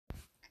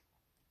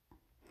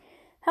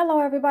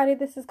Hello, everybody.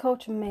 This is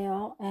Coach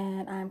Mel,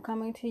 and I'm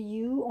coming to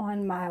you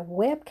on my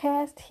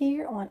webcast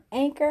here on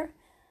Anchor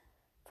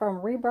from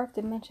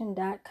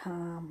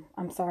rebirthdimension.com.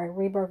 I'm sorry,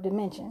 Rebirth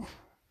Dimension.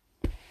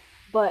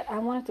 But I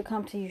wanted to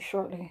come to you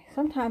shortly.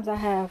 Sometimes I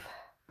have,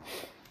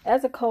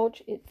 as a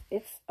coach,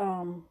 it's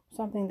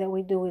something that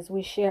we do is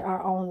we share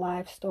our own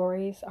life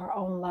stories, our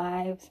own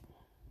lives,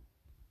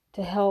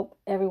 to help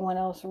everyone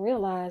else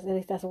realize, at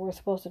least that's what we're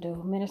supposed to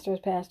do. Ministers,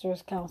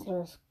 pastors,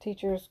 counselors,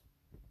 teachers,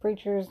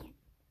 preachers,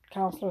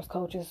 counselors,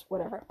 coaches,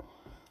 whatever.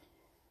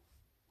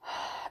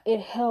 It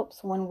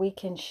helps when we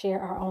can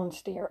share our own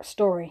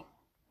story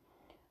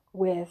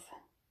with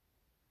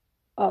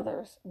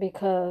others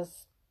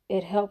because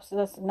it helps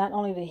us not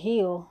only to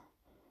heal,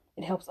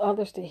 it helps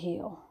others to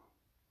heal.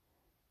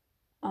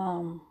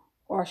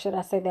 Or should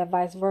I say that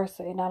vice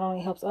versa? It not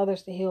only helps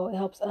others to heal, it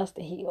helps us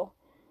to heal.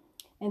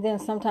 And then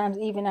sometimes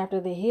even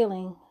after the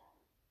healing,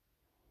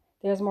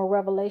 there's more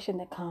revelation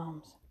that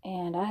comes.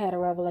 And I had a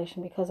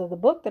revelation because of the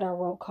book that I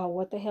wrote called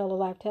What the Hell, a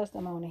Life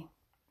Testimony.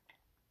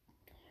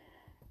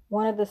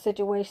 One of the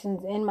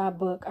situations in my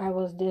book, I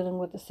was dealing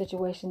with a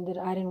situation that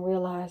I didn't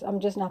realize.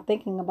 I'm just not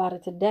thinking about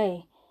it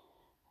today.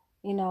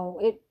 You know,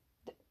 it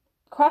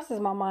crosses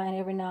my mind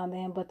every now and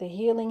then, but the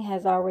healing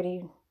has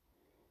already,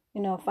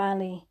 I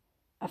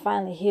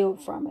finally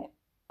healed from it.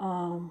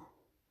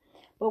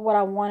 But what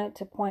I wanted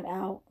to point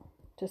out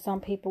to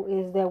some people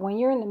is that when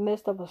you're in the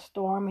midst of a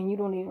storm and you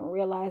don't even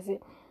realize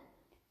it,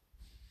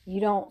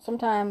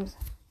 sometimes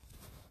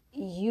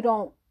you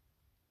don't,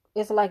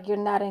 it's like you're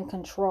not in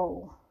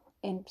control.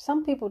 And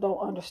some people don't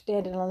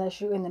understand it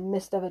unless you're in the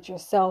midst of it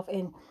yourself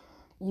and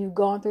you've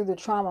gone through the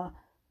trauma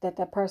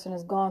that person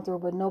has gone through,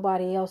 but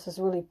nobody else has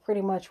really pretty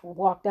much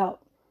walked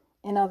out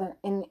in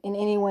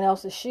anyone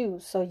else's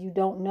shoes. So you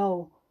don't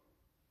know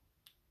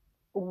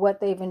what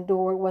they've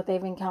endured, what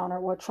they've encountered,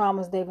 what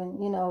traumas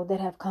that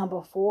have come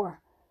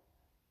before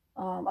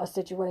a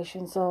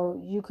situation.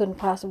 So you couldn't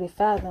possibly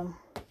fathom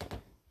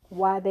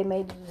why they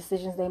made the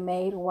decisions they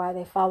made, or why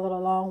they followed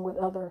along with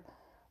other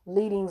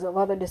leadings of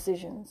other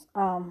decisions.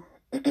 I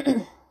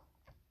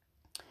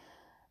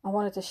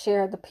wanted to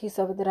share the piece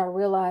of it that I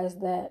realized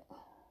that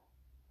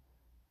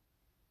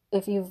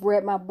if you've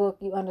read my book,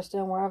 you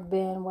understand where I've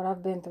been, what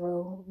I've been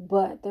through.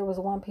 But there was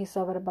one piece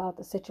of it about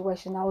the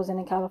situation I was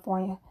in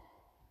California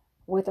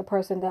with a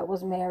person that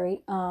was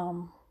married.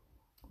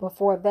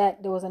 Before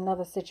that, there was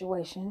another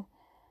situation.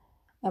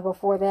 And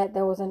before that,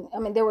 there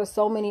were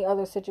so many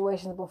other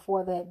situations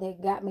before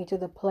that got me to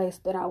the place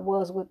that I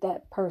was with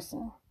that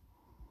person.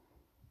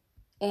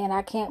 And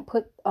I can't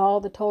put all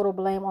the total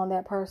blame on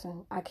that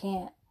person. I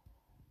can't.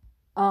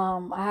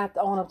 I have to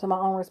own up to my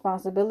own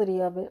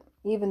responsibility of it.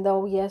 Even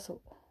though, yes,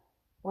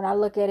 when I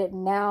look at it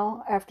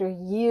now, after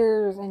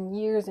years and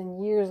years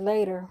and years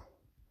later,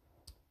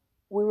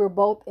 we were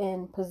both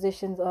in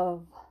positions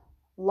of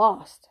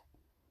lost,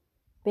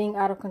 being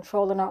out of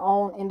control in our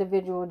own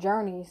individual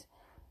journeys.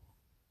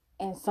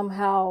 And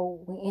somehow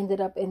we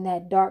ended up in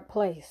that dark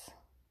place.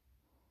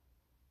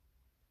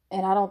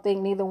 And I don't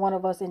think neither one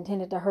of us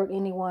intended to hurt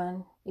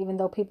anyone, even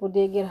though people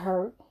did get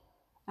hurt.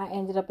 I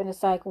ended up in a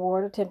psych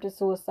ward, attempted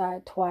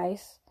suicide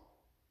twice.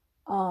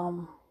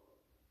 So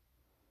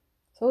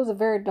it was a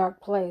very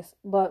dark place.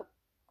 But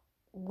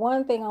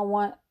one thing I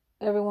want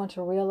everyone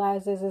to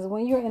realize is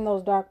when you're in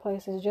those dark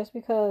places, just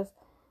because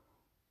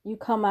you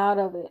come out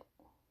of it,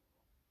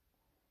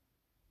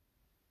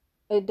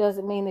 it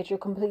doesn't mean that you're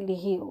completely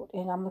healed.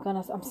 And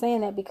I'm saying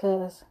that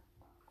because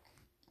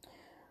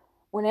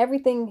when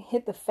everything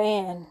hit the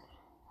fan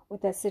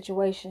with that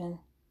situation,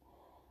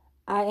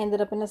 I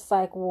ended up in a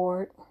psych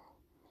ward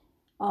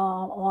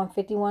on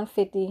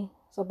 5150.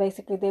 So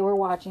basically they were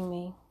watching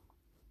me.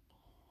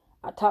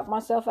 I talked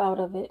myself out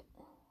of it.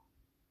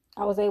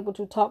 I was able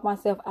to talk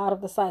myself out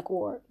of the psych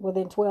ward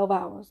within 12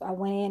 hours. I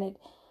went in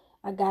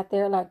I got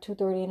there at like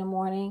 2:30 in the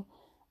morning.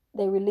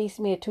 They released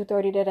me at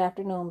 2:30 that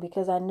afternoon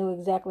because I knew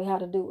exactly how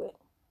to do it.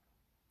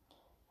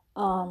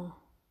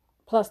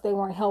 Plus they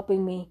weren't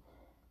helping me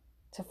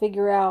to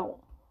figure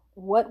out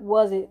what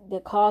was it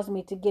that caused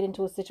me to get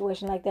into a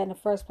situation like that in the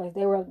first place.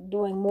 They were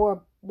doing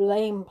more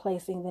blame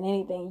placing than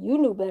anything. You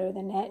knew better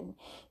than that, and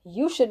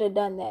you should have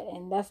done that,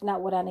 and that's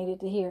not what I needed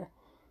to hear.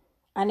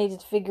 I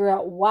needed to figure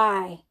out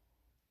why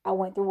I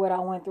went through what I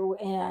went through,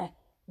 and I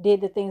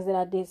did the things that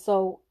I did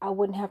so I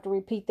wouldn't have to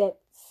repeat that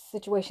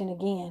situation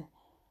again.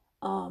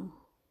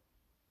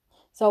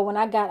 So when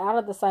I got out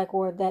of the psych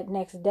ward that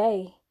next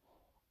day,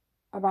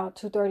 about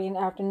 2:30 in the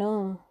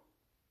afternoon,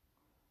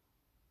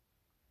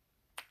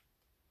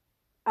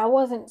 I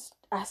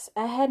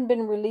hadn't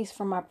been released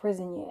from my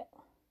prison yet.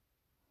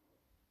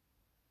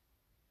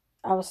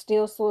 I was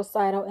still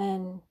suicidal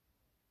and,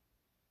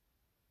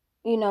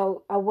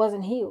 I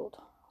wasn't healed.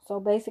 So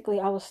basically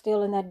I was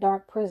still in that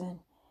dark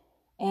prison.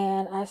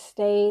 And I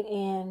stayed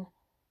in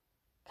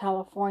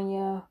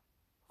California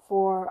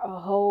for a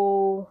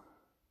whole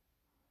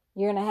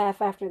year and a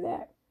half after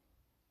that.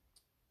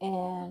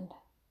 And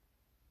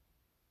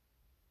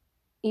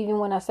even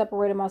when I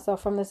separated myself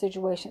from the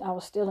situation, I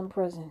was still in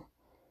prison.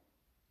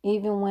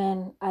 Even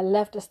when I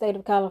left the state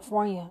of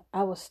California,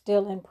 I was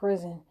still in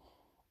prison.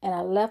 And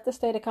I left the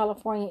state of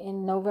California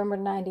in November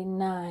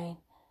 99.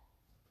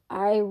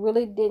 I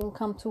really didn't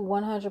come to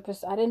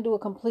 100%. I didn't do a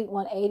complete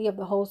 180 of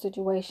the whole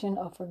situation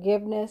of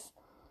forgiveness,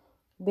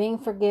 being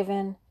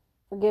forgiven,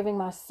 forgiving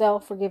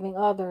myself, forgiving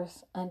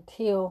others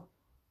until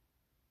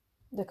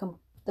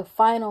the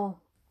final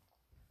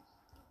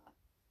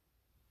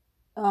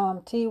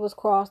T was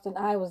crossed and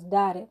I was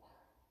dotted.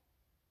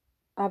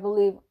 I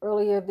believe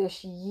earlier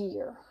this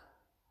year.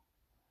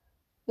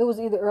 It was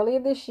either earlier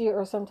this year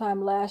or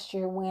sometime last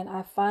year when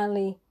I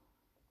finally,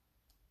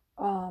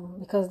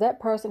 because that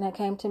person had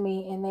came to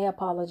me and they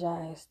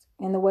apologized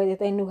in the way that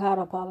they knew how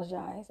to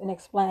apologize and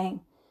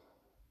explain,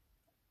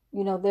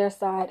 their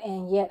side.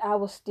 And yet I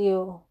was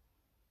still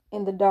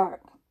in the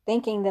dark,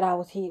 thinking that I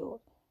was healed.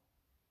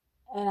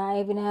 And I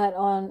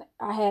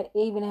had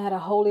even had a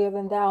holier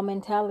than thou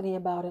mentality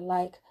about it.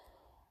 Like,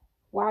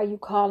 why are you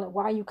calling?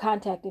 Why are you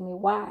contacting me?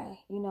 Why?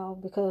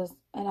 Because,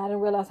 and I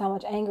didn't realize how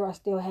much anger I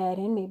still had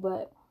in me,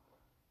 but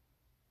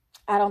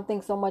I don't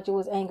think so much it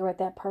was anger at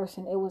that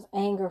person. It was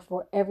anger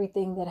for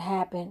everything that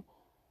happened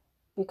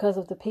because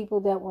of the people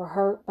that were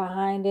hurt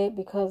behind it,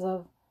 because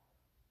of,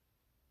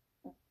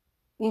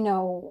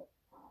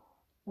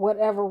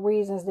 whatever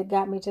reasons that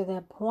got me to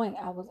that point.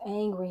 I was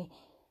angry.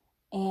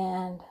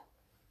 And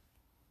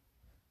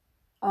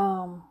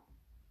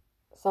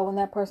so when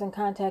that person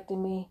contacted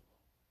me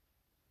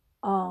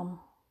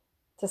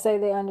to say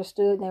they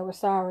understood and they were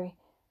sorry,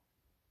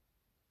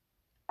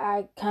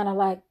 I kind of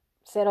like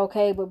said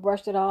okay, but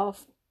brushed it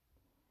off.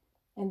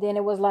 And then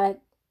it was like,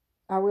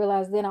 I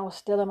realized then I was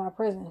still in my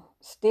prison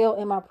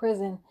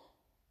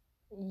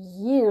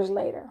years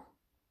later.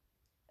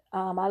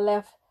 I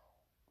left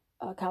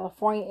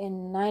California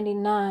in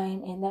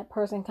 99, and that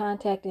person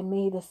contacted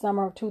me the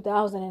summer of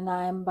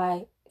 2009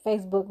 by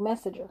Facebook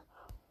Messenger.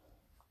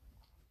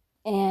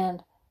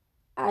 And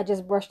I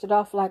just brushed it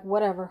off like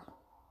whatever.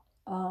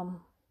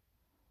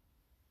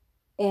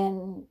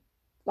 And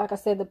like I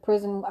said, the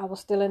prison, I was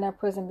still in that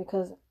prison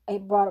because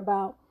it brought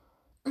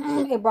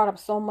up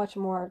so much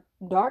more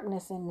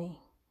darkness in me,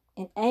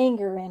 and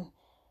anger,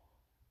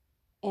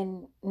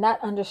 and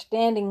not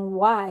understanding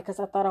why, because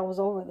I thought I was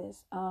over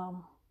this.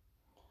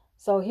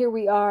 So here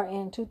we are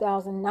in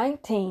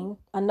 2019,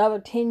 another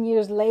 10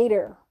 years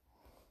later.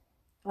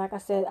 Like I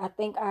said, I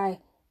think I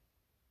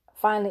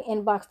finally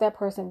inboxed that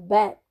person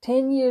back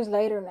 10 years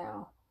later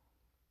now.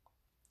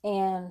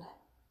 And,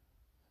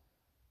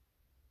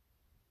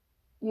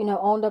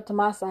 owned up to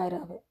my side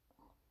of it.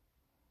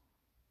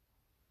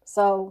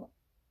 So,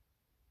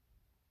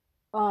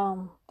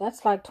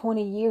 that's like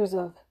 20 years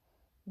of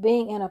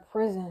being in a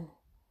prison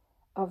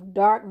of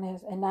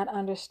darkness and not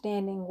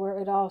understanding where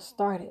it all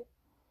started.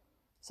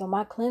 So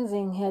my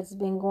cleansing has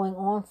been going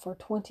on for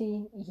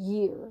 20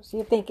 years.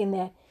 You're thinking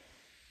that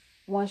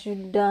once you're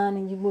done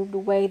and you moved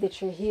away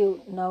that you're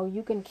healed. No,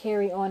 you can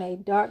carry on a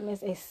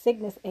darkness, a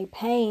sickness, a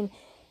pain,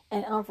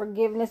 an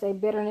unforgiveness, a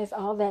bitterness.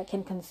 All that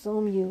can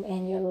consume you,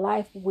 and your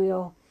life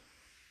will,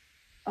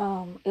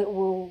 it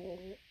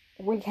will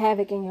wreak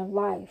havoc in your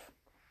life.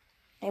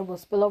 It will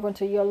spill over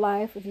into your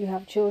life. If you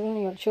have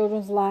children, your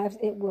children's lives,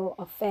 it will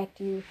affect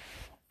you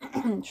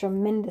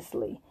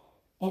tremendously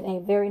in a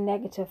very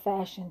negative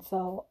fashion.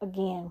 So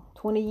again,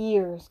 20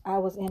 years I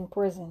was in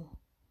prison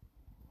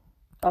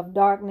of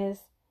darkness.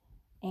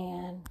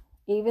 And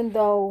even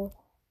though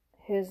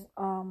his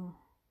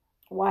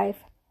wife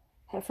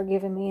had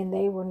forgiven me and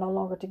they were no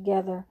longer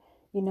together,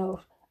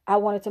 I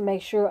wanted to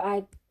make sure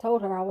I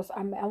told her I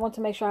wanted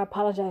to make sure I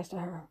apologized to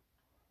her.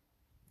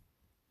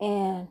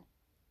 And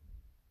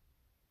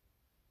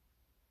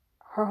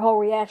her whole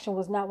reaction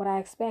was not what I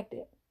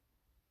expected.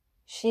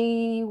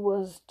 She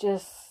was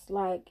just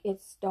like,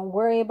 don't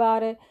worry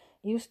about it.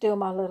 You still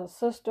my little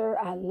sister.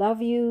 I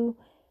love you.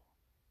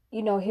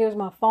 Here's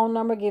my phone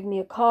number. Give me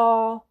a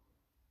call.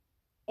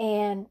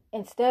 And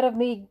instead of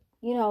me,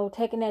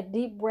 taking that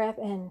deep breath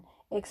and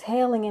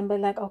exhaling and be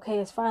like, okay,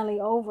 it's finally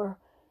over.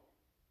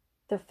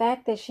 The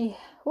fact that she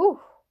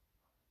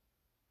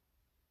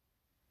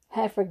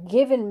had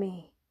forgiven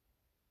me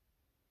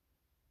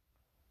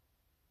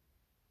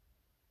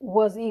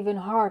was even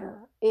harder.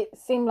 It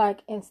seemed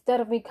like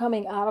instead of me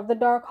coming out of the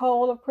dark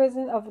hole of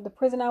the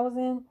prison I was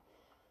in,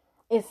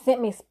 it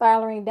sent me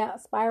spiraling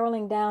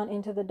down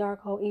into the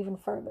dark hole even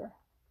further.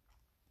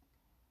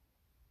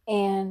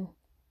 And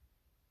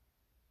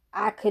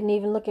I couldn't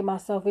even look at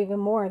myself even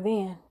more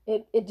then.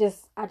 And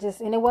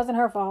it wasn't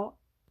her fault.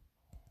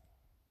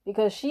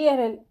 Because she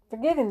had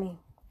forgiven me.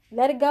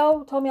 Let it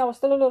go. Told me I was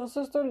still a little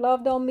sister.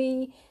 Loved on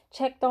me.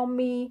 Checked on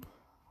me.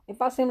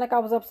 If I seemed like I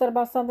was upset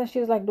about something, she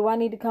was like, do I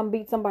need to come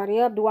beat somebody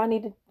up? Do I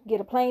need to get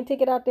a plane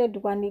ticket out there?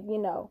 Do I need,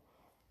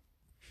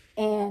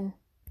 And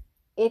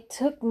it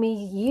took me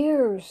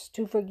years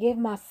to forgive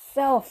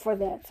myself for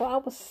that. So I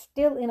was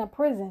still in a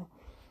prison.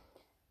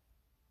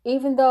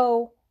 Even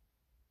though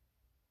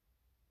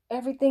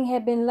everything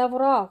had been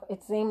leveled off,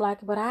 it seemed like,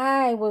 but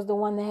I was the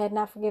one that had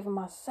not forgiven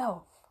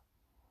myself.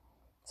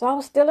 So I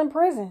was still in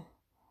prison.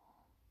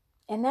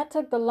 And that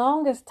took the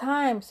longest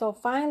time. So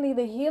finally,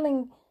 the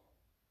healing,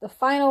 the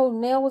final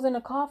nail was in the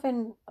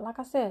coffin. Like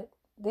I said,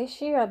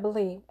 this year, I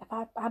believe.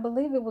 I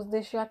believe it was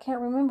this year. I can't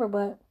remember,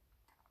 but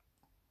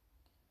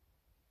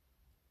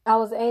I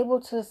was able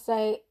to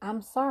say,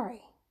 I'm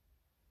sorry.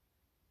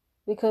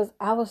 Because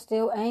I was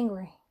still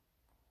angry.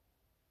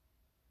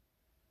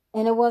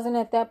 And it wasn't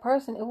at that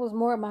person. It was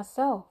more at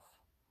myself.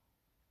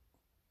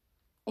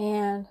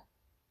 And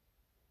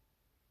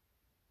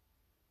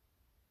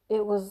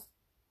it was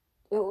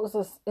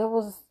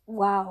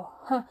wow.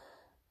 Huh.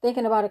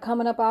 Thinking about it,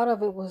 coming up out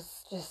of it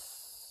was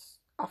just,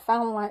 I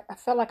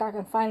felt like I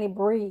can finally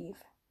breathe.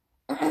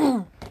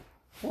 There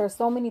are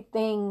so many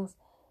things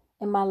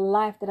in my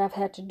life that I've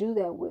had to do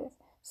that with.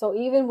 So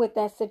even with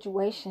that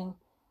situation,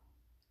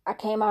 I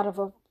came out of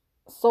a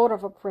sort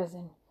of a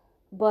prison,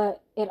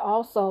 but it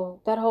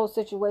also, that whole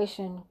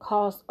situation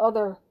caused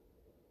other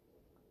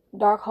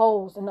dark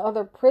holes and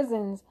other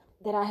prisons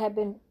that I had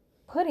been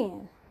put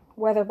in,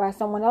 whether by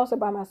someone else or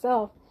by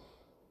myself,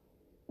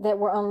 that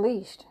were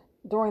unleashed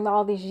during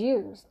all these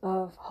years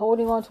of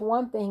holding on to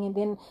one thing, and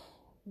then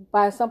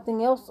by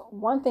something else,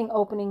 one thing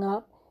opening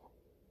up,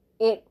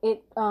 it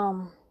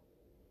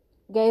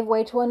gave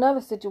way to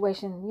another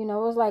situation. You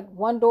know, it was like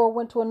one door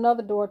went to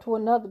another door, to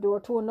another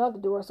door, to another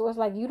door. So it's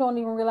like you don't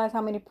even realize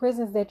how many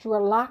prisons that you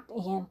are locked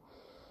in,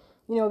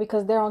 you know,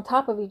 because they're on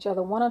top of each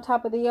other, one on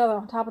top of the other,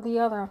 on top of the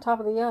other, on top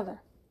of the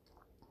other.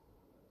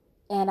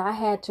 And I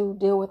had to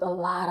deal with a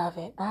lot of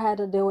it. I had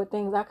to deal with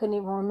things I couldn't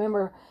even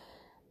remember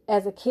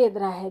as a kid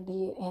that I had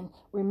did, and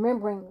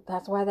remembering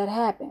that's why that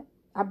happened.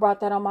 I brought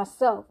that on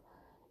myself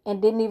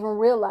and didn't even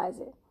realize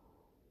it.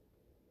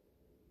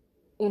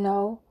 You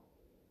know,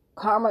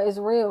 karma is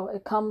real.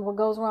 It comes, what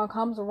goes around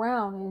comes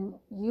around, and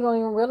you don't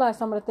even realize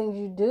some of the things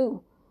you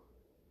do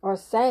or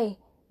say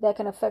that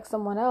can affect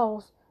someone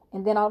else.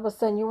 And then all of a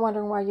sudden you're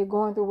wondering why you're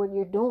going through what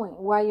you're doing,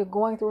 why you're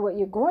going through what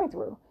you're going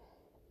through.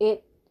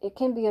 It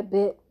can be a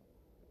bit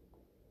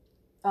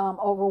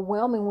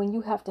overwhelming when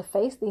you have to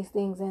face these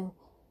things, and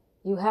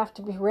you have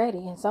to be ready.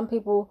 And some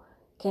people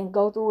can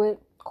go through it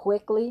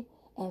quickly,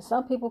 and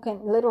some people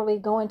can literally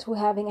go into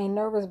having a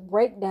nervous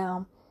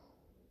breakdown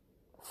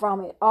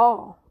from it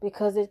all,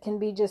 because it can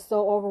be just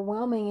so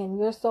overwhelming, and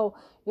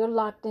you're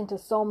locked into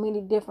so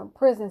many different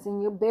prisons,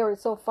 and you're buried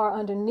so far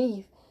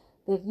underneath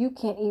that you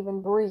can't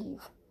even breathe.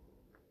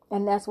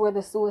 And that's where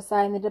the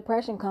suicide and the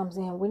depression comes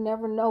in. We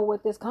never know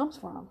what this comes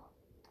from.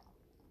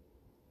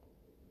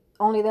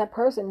 Only that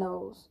person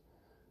knows.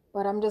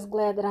 But I'm just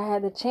glad that I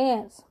had the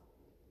chance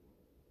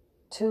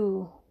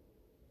to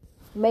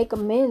make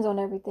amends on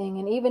everything.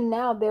 And even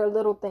now, there are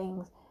little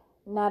things,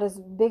 not as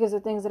big as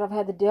the things that I've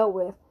had to deal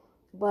with,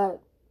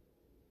 but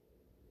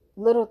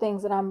little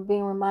things that I'm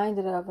being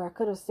reminded of, or I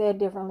could have said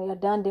differently or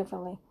done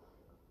differently,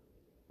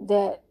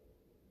 that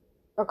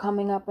are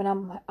coming up. And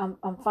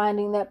I'm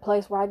finding that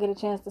place where I get a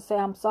chance to say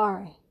I'm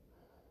sorry.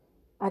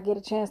 I get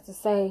a chance to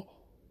say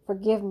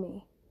forgive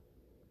me.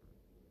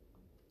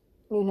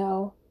 You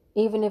know,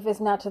 even if it's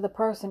not to the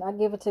person, I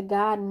give it to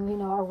God, and you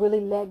know, I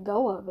really let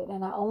go of it,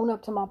 and I own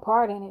up to my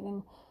part in it.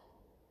 And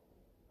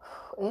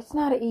it's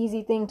not an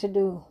easy thing to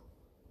do,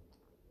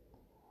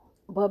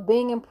 but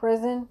being in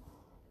prison,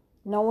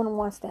 no one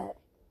wants that.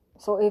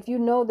 So if you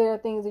know there are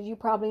things that you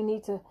probably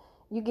need to,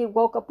 you get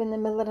woke up in the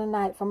middle of the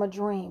night from a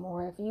dream,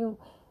 or if you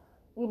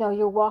know,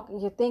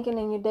 you're thinking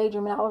in your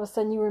daydream, and all of a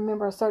sudden you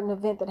remember a certain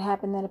event that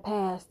happened in the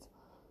past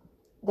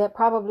that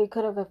probably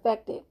could have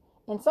affected.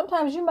 And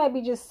sometimes you might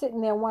be just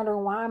sitting there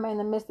wondering, why am I in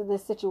the midst of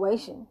this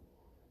situation?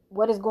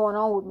 What is going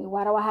on with me?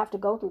 Why do I have to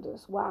go through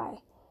this? Why?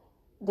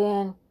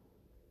 Then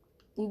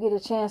you get a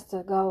chance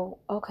to go,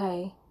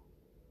 okay,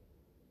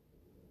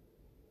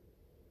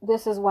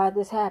 this is why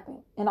this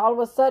happened. And all of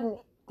a sudden,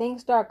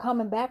 things start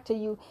coming back to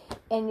you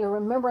and your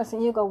remembrance,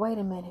 and you go, wait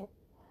a minute,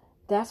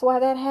 that's why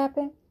that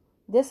happened?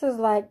 This is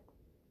like,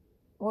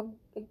 well,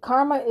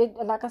 karma,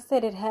 like I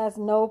said, it has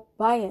no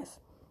bias.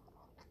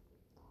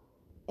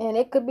 And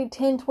it could be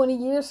 10, 20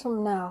 years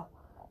from now,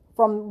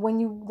 from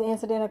when the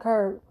incident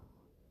occurred,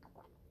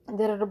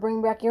 that it'll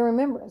bring back your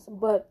remembrance.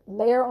 But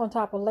layer on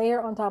top of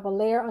layer on top of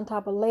layer on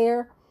top of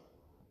layer,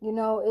 you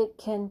know, it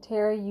can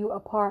tear you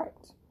apart.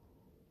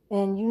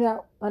 And you're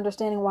not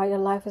understanding why your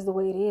life is the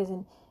way it is.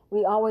 And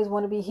we always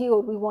want to be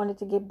healed. We want it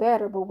to get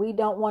better, but we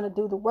don't want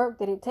to do the work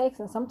that it takes.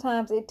 And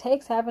sometimes it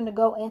takes having to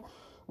go in.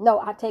 No,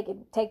 I take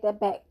that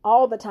back.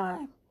 All the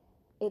time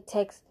it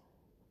takes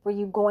for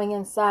you going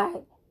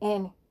inside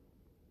and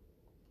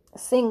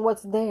seeing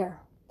what's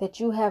there that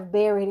you have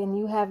buried and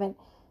you haven't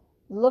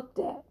looked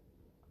at,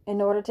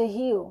 in order to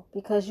heal,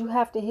 because you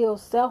have to heal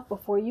self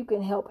before you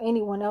can help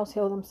anyone else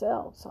heal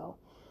themselves. So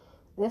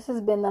this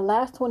has been, the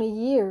last 20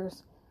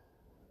 years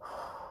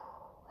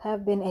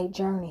have been a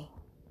journey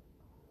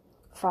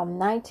from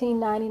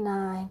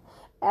 1999.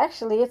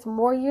 Actually, it's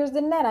more years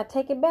than that. I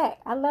take it back.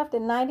 I left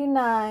in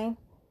 99,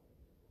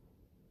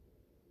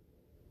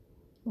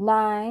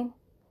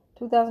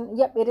 2000.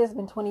 Yep, it has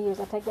been 20 years.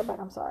 I take that back.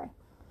 I'm sorry.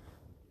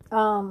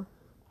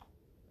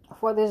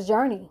 For this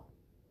journey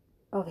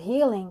of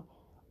healing,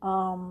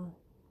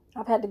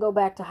 I've had to go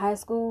back to high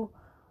school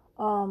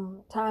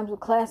times with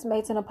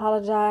classmates and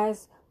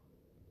apologize.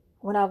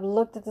 When I've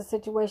looked at the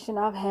situation,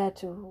 I've had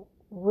to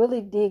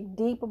really dig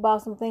deep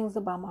about some things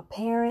about my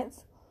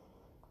parents,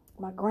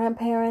 my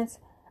grandparents.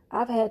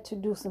 I've had to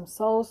do some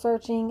soul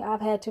searching.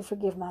 I've had to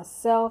forgive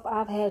myself.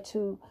 I've had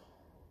to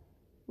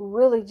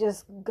really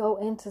just go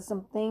into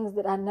some things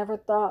that I never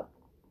thought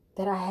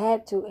that I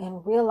had to,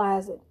 and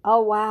realize it.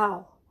 Oh,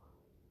 wow.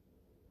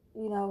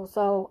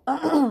 So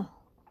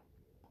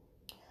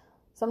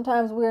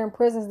sometimes we're in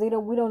prisons that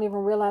we don't even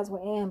realize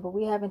we're in, but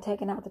we haven't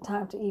taken out the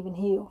time to even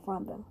heal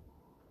from them.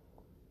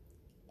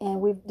 And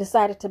we've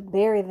decided to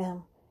bury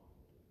them,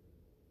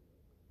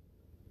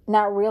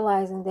 not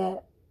realizing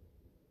that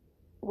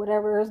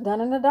whatever is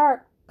done in the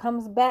dark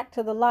comes back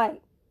to the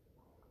light.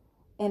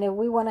 And if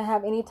we want to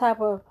have any type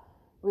of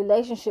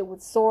relationship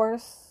with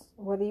Source,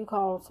 whether you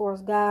call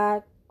Source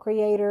God,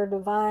 Creator,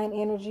 Divine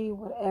Energy,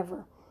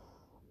 whatever,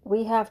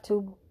 we have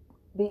to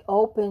be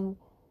open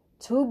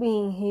to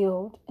being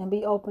healed and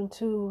be open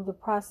to the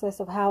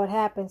process of how it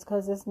happens,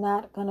 because it's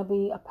not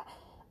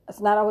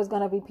always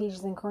going to be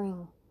peaches and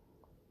cream.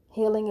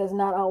 Healing is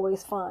not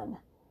always fun.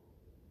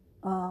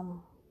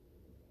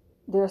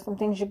 There are some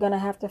things you're going to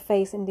have to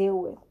face and deal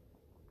with.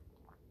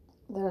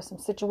 There are some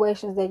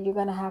situations that you're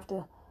going to have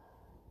to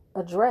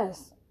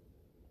address.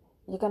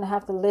 You're going to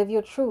have to live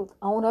your truth.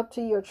 Own up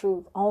to your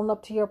truth. Own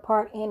up to your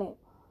part in it.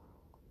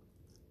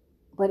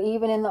 But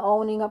even in the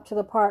owning up to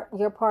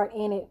your part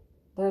in it,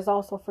 there's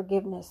also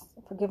forgiveness.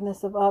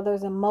 Forgiveness of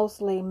others, and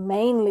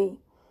mainly,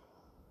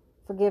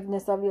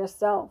 forgiveness of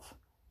yourself.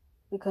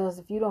 Because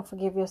if you don't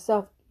forgive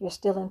yourself, you're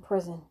still in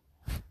prison.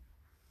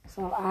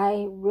 So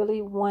I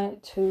really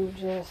wanted to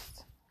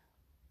just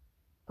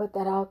put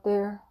that out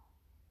there.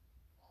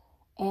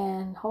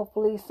 And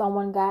hopefully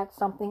someone got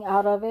something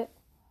out of it.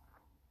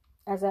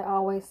 As I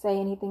always say,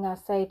 anything I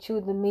say, chew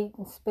the meat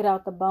and spit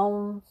out the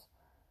bones.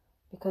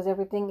 Because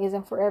everything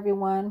isn't for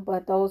everyone.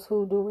 But those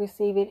who do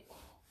receive it,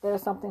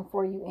 there's something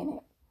for you in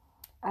it.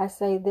 I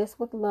say this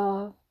with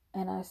love.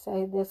 And I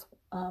say this,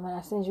 and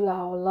I send you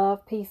all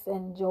love, peace,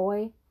 and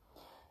joy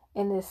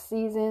in this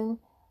season.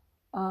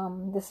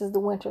 This is the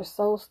winter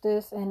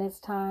solstice, and it's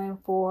time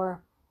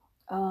for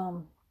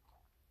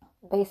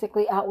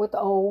basically out with the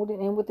old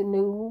and in with the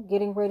new,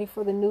 getting ready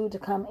for the new to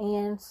come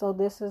in. So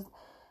this is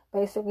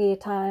basically a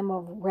time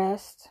of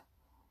rest,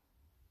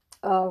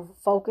 of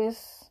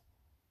focus,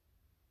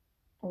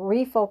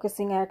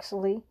 refocusing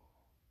actually,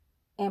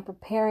 and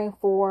preparing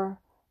for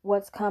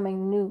what's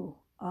coming new.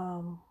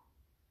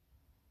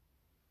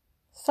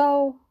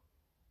 So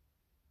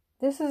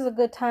this is a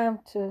good time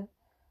to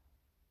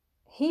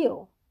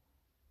heal.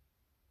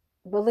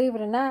 Believe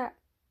it or not,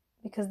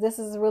 because this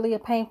is really a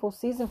painful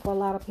season for a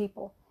lot of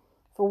people,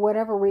 for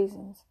whatever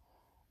reasons.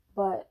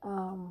 But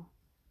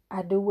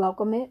I do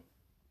welcome it,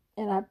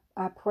 and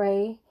I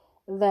pray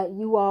that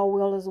you all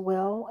will as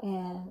well.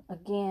 And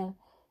again,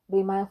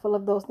 be mindful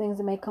of those things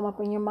that may come up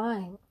in your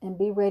mind, and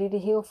be ready to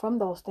heal from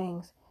those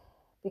things,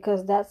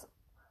 because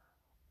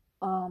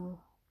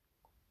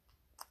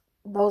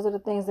those are the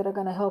things that are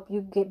going to help you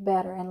get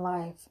better in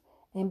life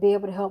and be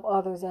able to help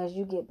others as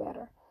you get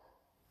better.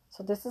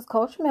 So this is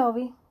Coach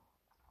Melvie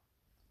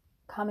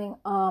coming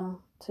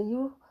to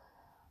you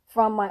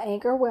from my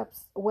Anchor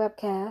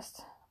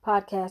podcast,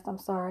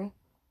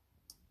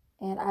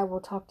 and I will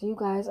talk to you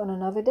guys on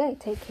another day.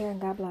 Take care and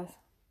God bless.